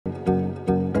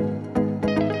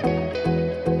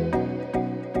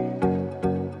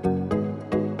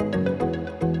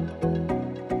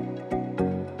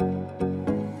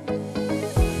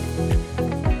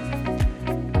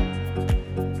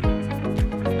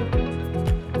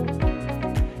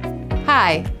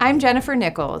Hi, I'm Jennifer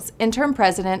Nichols, Interim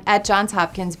President at Johns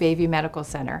Hopkins Bayview Medical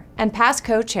Center and past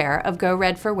co-chair of Go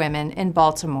Red for Women in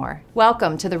Baltimore.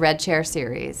 Welcome to the Red Chair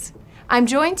Series. I'm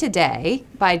joined today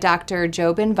by Dr.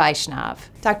 Joban Vaishnav.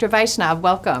 Dr. Vaishnav,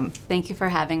 welcome. Thank you for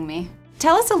having me.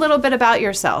 Tell us a little bit about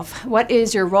yourself. What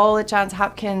is your role at Johns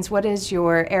Hopkins? What is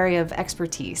your area of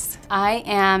expertise? I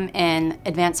am an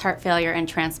advanced heart failure and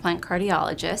transplant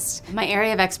cardiologist. My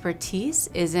area of expertise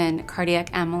is in cardiac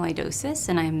amyloidosis,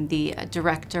 and I'm the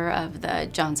director of the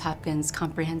Johns Hopkins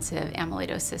Comprehensive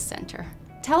Amyloidosis Center.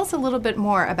 Tell us a little bit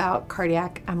more about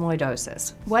cardiac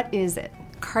amyloidosis. What is it?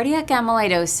 Cardiac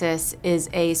amyloidosis is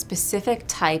a specific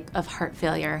type of heart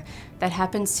failure that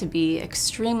happens to be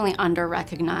extremely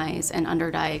under-recognized and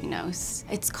underdiagnosed.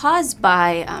 It's caused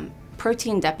by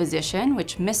protein deposition,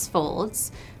 which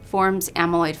misfolds, forms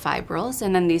amyloid fibrils,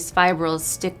 and then these fibrils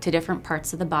stick to different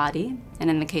parts of the body. And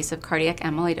in the case of cardiac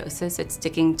amyloidosis, it's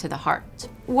sticking to the heart.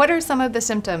 What are some of the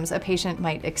symptoms a patient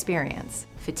might experience?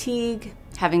 Fatigue,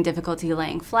 having difficulty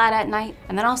laying flat at night,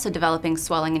 and then also developing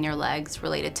swelling in your legs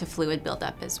related to fluid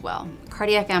buildup as well.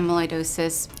 Cardiac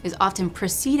amyloidosis is often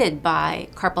preceded by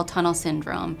carpal tunnel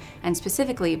syndrome, and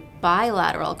specifically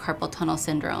bilateral carpal tunnel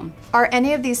syndrome. Are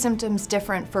any of these symptoms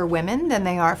different for women than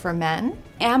they are for men?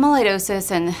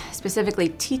 Amyloidosis, and specifically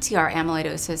TTR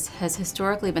amyloidosis, has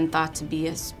historically been thought to be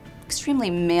an extremely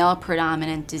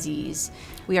male-predominant disease.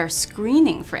 We are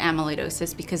screening for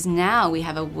amyloidosis because now we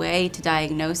have a way to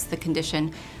diagnose the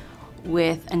condition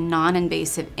with a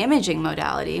non-invasive imaging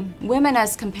modality. Women,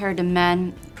 as compared to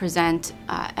men, present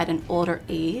at an older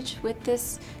age with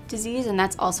this disease, and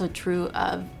that's also true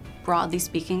of, broadly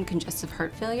speaking, congestive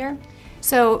heart failure.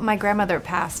 So my grandmother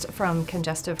passed from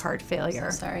congestive heart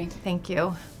failure. So sorry. Thank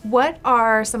you. What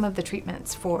are some of the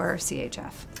treatments for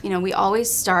CHF? You know, we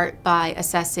always start by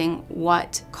assessing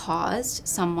what caused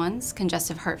someone's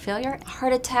congestive heart failure. A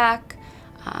heart attack,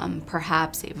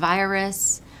 perhaps a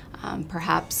virus,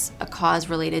 perhaps a cause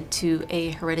related to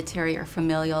a hereditary or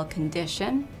familial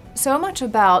condition. So much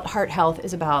about heart health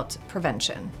is about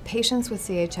prevention. Patients with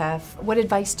CHF, what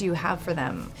advice do you have for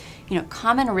them? You know,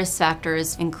 common risk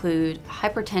factors include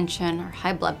hypertension or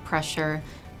high blood pressure,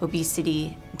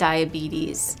 obesity,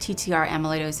 diabetes, TTR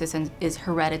amyloidosis, is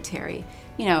hereditary.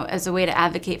 You know, as a way to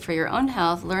advocate for your own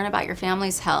health, learn about your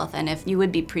family's health and if you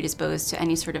would be predisposed to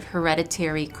any sort of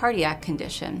hereditary cardiac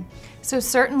condition. So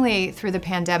certainly through the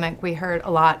pandemic, we heard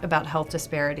a lot about health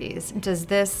disparities. Does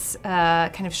this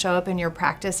kind of show up in your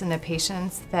practice in the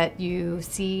patients that you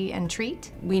see and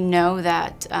treat? We know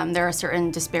that there are certain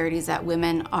disparities that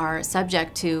women are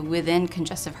subject to within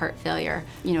congestive heart failure.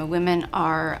 You know, women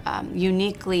are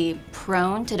uniquely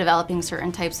prone to developing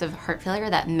certain types of heart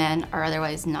failure that men are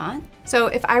otherwise not. So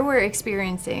if I were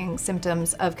experiencing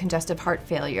symptoms of congestive heart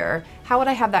failure, how would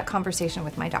I have that conversation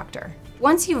with my doctor?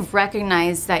 Once you've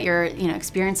recognized that you're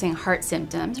experiencing heart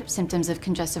symptoms or symptoms of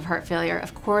congestive heart failure,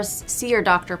 of course, see your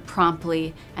doctor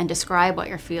promptly and describe what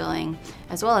you're feeling,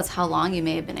 as well as how long you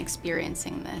may have been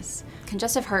experiencing this.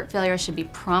 Congestive heart failure should be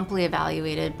promptly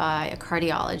evaluated by a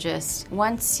cardiologist.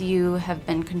 Once you have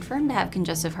been confirmed to have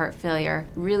congestive heart failure,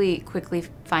 really quickly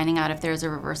finding out if there's a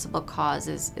reversible cause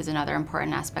is another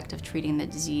important aspect of treating the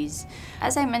disease.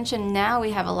 As I mentioned, now we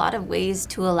have a lot of ways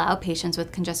to allow patients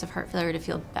with congestive heart failure to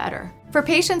feel better. For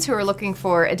patients who are looking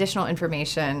for additional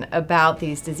information about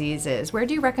these diseases, where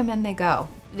do you recommend they go?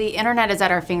 The internet is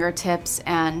at our fingertips,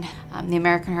 and the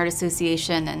American Heart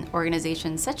Association and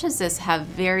organizations such as this have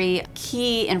very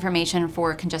key information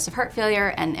for congestive heart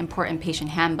failure and important patient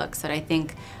handbooks that I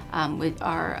think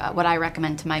are what I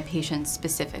recommend to my patients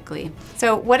specifically.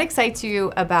 So what excites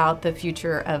you about the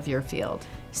future of your field?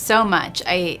 So much.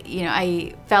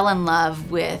 I fell in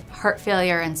love with heart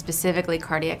failure and specifically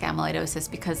cardiac amyloidosis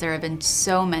because there have been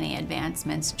so many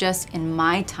advancements just in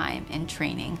my time in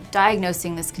training.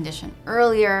 Diagnosing this condition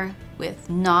earlier with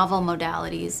novel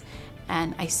modalities,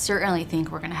 and I certainly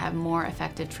think we're going to have more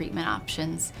effective treatment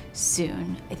options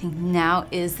soon. I think now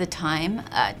is the time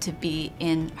to be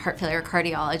in heart failure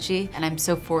cardiology, and I'm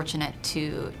so fortunate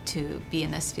to be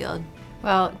in this field.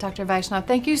 Well, Dr. Vaishnav,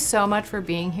 thank you so much for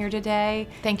being here today.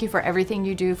 Thank you for everything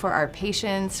you do for our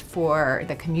patients, for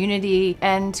the community,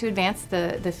 and to advance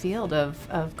the field of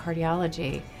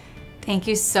cardiology. Thank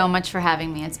you so much for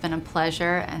having me. It's been a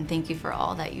pleasure, and thank you for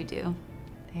all that you do.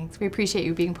 Thanks. We appreciate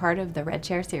you being part of the Red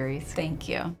Chair series. Thank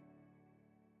you.